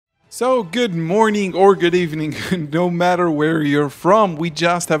So, good morning or good evening, no matter where you're from. We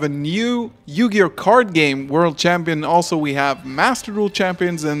just have a new Yu-Gi-Oh! Card game World Champion. Also, we have Master Duel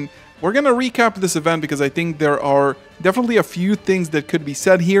Champions, and we're gonna recap this event because I think there are definitely a few things that could be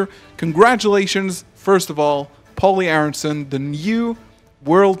said here. Congratulations, first of all, Paulie Aronson, the new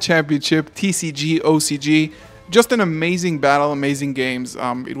World Championship, TCG, OCG. Just an amazing battle, amazing games.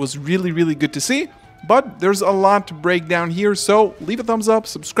 It was really, really good to see. But there's a lot to break down here, so leave a thumbs up,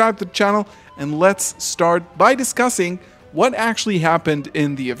 subscribe to the channel, and let's start by discussing what actually happened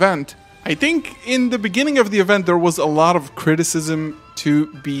in the event. I think in the beginning of the event there was a lot of criticism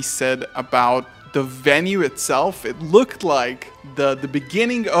to be said about the venue itself. It looked like the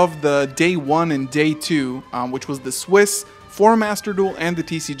beginning of the day 1 and day 2, which was the Swiss for Master Duel and the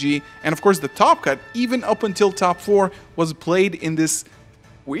TCG, and of course the top cut, even up until top 4, was played in this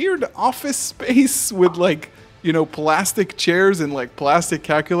weird office space with plastic chairs and plastic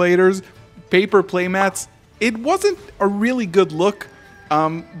calculators, paper playmats. It wasn't a really good look,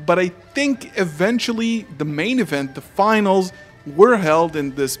 but I think eventually the main event, the finals, were held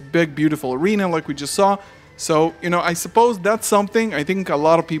in this big beautiful arena like we just saw. So, I suppose that's something. I think a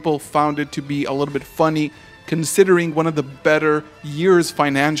lot of people found it to be a little bit funny considering one of the better years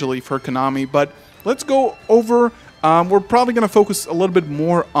financially for Konami. But let's go over. We're probably going to focus a little bit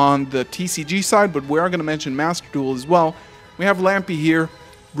more on the TCG side, but we are going to mention Master Duel as well. We have Lampy here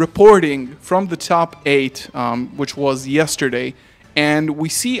reporting from the top 8, which was yesterday, and we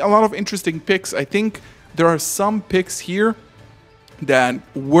see a lot of interesting picks. I think there are some picks here that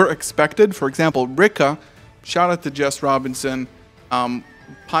were expected. For example, Rika, shout out to Jess Robinson,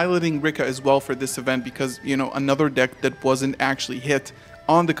 piloting Rika as well for this event because, another deck that wasn't actually hit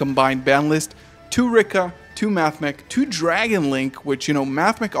on the combined ban list. 2 Rika, 2 Mathmech, 2 Dragon Link, which,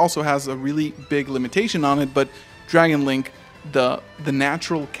 Mathmech also has a really big limitation on it, but Dragon Link, the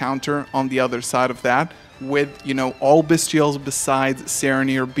natural counter on the other side of that, with, all Bestials besides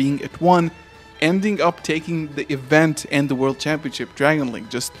Serenir being at 1, ending up taking the event and the World Championship. Dragon Link,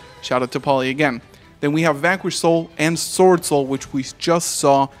 just shout out to Paulie again. Then we have Vanquish Soul and Sword Soul, which we just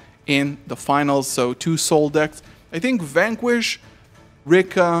saw in the finals, so 2 Soul decks. I think Vanquish,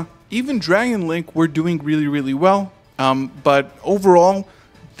 Rika, even Dragon Link were doing really, really well. But overall,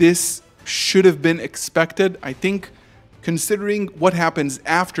 this should have been expected. I think considering what happens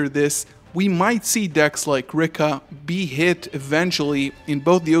after this, we might see decks like Rika be hit eventually in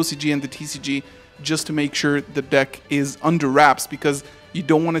both the OCG and the TCG just to make sure the deck is under wraps because you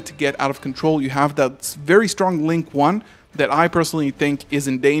don't want it to get out of control. You have that very strong Link 1 that I personally think is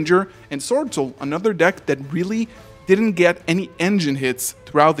in danger. And Sword Soul, another deck that really didn't get any engine hits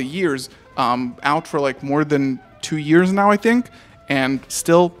throughout the years, out for more than 2 years now, I think, and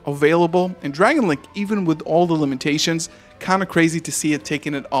still available. And Dragon Link, even with all the limitations, kind of crazy to see it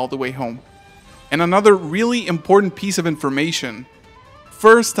taking it all the way home. And another really important piece of information,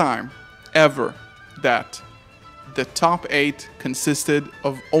 first time ever that the top 8 consisted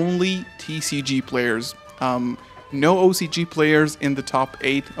of only TCG players. No OCG players in the top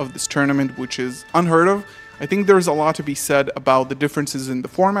 8 of this tournament, which is unheard of. I think there's a lot to be said about the differences in the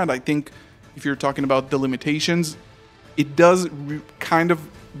format. I think if you're talking about the limitations, it does kind of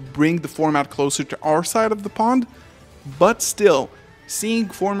bring the format closer to our side of the pond. But still, seeing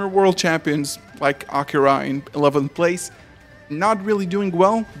former world champions like Akira in 11th place not really doing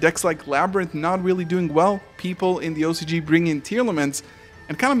well, decks like Labyrinth not really doing well, people in the OCG bringing in tier limits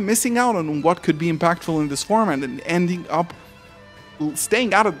and kind of missing out on what could be impactful in this format and ending up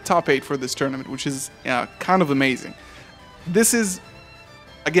staying out of the top 8 for this tournament, which is kind of amazing. This is,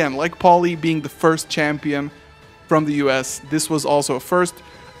 again, like Paulie being the first champion from the US, this was also a first.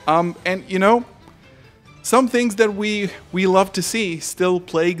 And, some things that we love to see still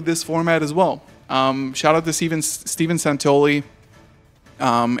plague this format as well. Shout out to Steven Santoli,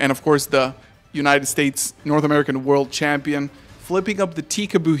 and of course the United States North American World Champion, flipping up the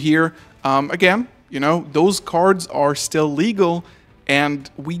Tikaboo here. Again, those cards are still legal, and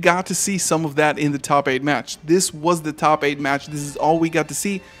we got to see some of that in the top 8 match. This was the top 8 match. This is all we got to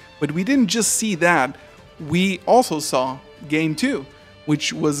see. But we didn't just see that. We also saw Game 2,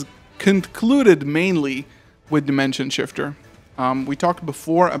 which was concluded mainly with Dimension Shifter. We talked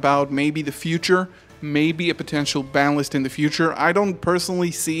before about maybe the future, maybe a potential ban list in the future. I don't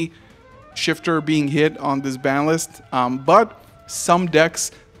personally see Shifter being hit on this ban list, but some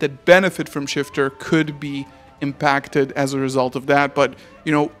decks that benefit from Shifter could be impacted as a result of that. But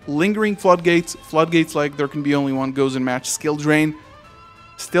lingering floodgates like There Can Be Only One goes in match, skill drain,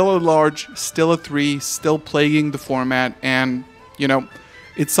 still at large, still a 3, still plaguing the format, and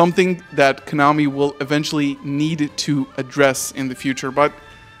it's something that Konami will eventually need to address in the future. But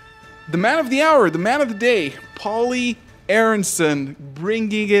The man of the hour, the man of the day, Paulie Aronson,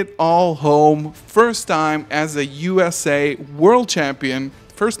 bringing it all home. First time as a USA World Champion.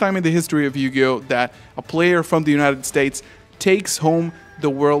 First time in the history of Yu-Gi-Oh! That a player from the United States takes home the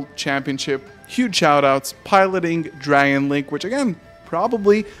World Championship. Huge shoutouts, piloting Dragon Link, which again,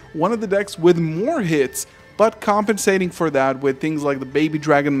 probably one of the decks with more hits, but compensating for that with things like the Baby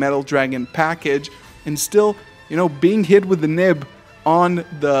Dragon, Metal Dragon package, and still, you know, being hit with the nib on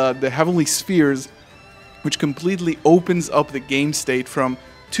the Heavenly Spheres, which completely opens up the game state from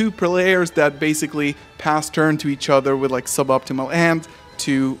two players that basically pass turn to each other with like suboptimal hands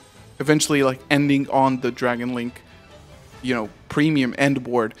to eventually like ending on the Dragon Link, you know, premium end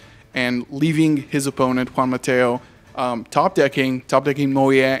board and leaving his opponent Juan Mateo top decking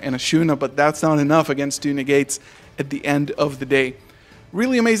Moye and Ashuna, but that's not enough against two negates at the end of the day.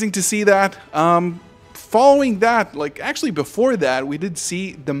 Really amazing to see that. Following that, like actually before that, we did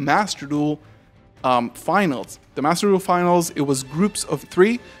see the Master Duel finals. The Master Duel finals, it was groups of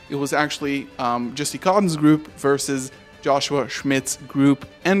 3. It was actually Jesse Cotton's group versus Joshua Schmidt's group,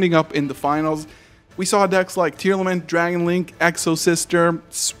 ending up in the finals. We saw decks like Tearlament, Dragon Link, Exo Sister,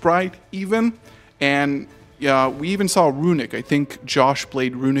 Sprite even, and we even saw Runic. I think Josh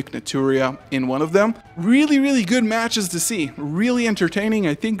played Runic Naturia in one of them. Really, really good matches to see. Really entertaining.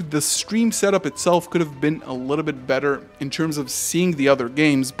 I think the stream setup itself could have been a little bit better in terms of seeing the other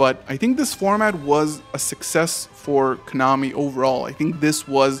games, but I think this format was a success for Konami overall. I think this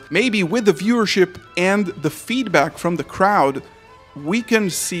was, maybe with the viewership and the feedback from the crowd, we can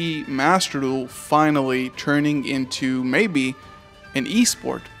see Master Duel finally turning into maybe an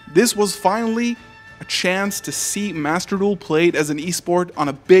esport. This was finally a chance to see Master Duel played as an esport on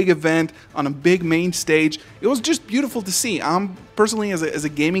a big event, on a big main stage. It was just beautiful to see. I'm personally, as a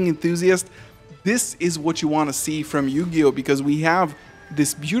gaming enthusiast, this is what you want to see from Yu-Gi-Oh! Because we have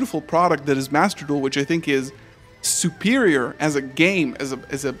this beautiful product that is Master Duel, which I think is superior as a game, as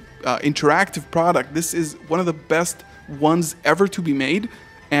a interactive product. This is one of the best ones ever to be made,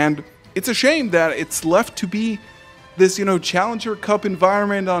 and it's a shame that it's left to be this, you know, Challenger Cup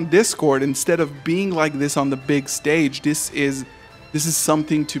environment on Discord instead of being like this on the big stage. This is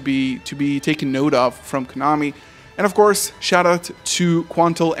something to be taken note of from Konami. And of course, shout out to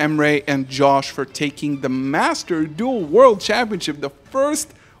Quantal, Emre, and Josh for taking the Master Duel World Championship, the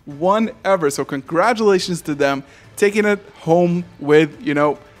first one ever. So congratulations to them, taking it home with, you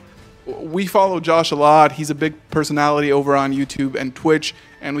know, we follow Josh a lot. He's a big personality over on YouTube and Twitch,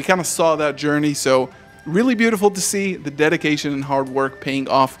 and we kind of saw that journey. So really beautiful to see the dedication and hard work paying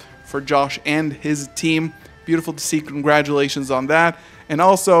off for Josh and his team. Beautiful to see. Congratulations on that. And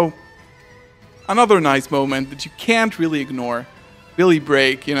also, another nice moment that you can't really ignore. Billy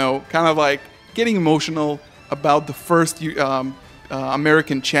Brake, you know, kind of like getting emotional about the first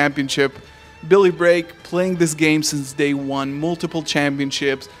American championship. Billy Brake playing this game since day one, multiple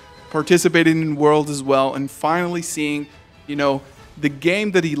championships, participating in Worlds as well, and finally seeing, you know, the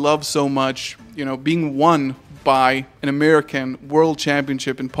game that he loves so much, you know, being won by an American World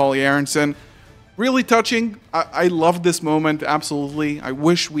Championship in Paulie Aronson. Really touching. I love this moment, absolutely. I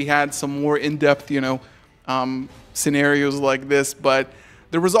wish we had some more in-depth, you know, scenarios like this, but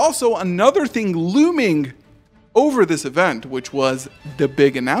there was also another thing looming over this event, which was the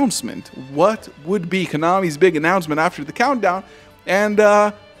big announcement. What would be Konami's big announcement after the countdown? And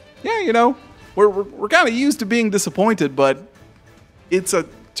yeah, you know, we're kind of used to being disappointed, but it's a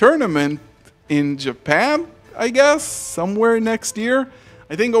tournament in Japan, I guess, somewhere next year.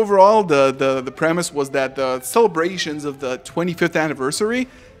 I think overall the premise was that the celebrations of the 25th anniversary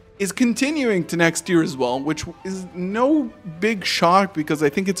is continuing to next year as well, which is no big shock because I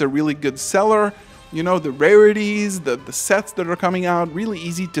think it's a really good seller. You know, the rarities, the sets that are coming out, really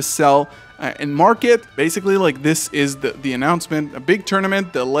easy to sell and market. Basically, like, this is the announcement, a big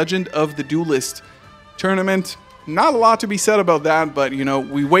tournament, the Legend of the Duelist tournament. Not a lot to be said about that, but, you know,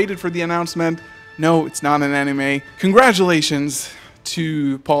 we waited for the announcement. No, it's not an anime. Congratulations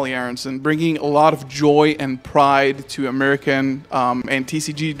to Paulie Aronson, bringing a lot of joy and pride to American and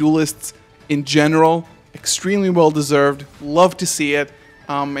TCG duelists in general. Extremely well deserved. Love to see it.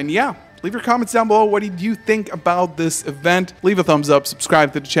 And yeah, leave your comments down below. What did you think about this event? Leave a thumbs up,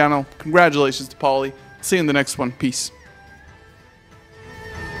 subscribe to the channel. Congratulations to Paulie. See you in the next one. Peace.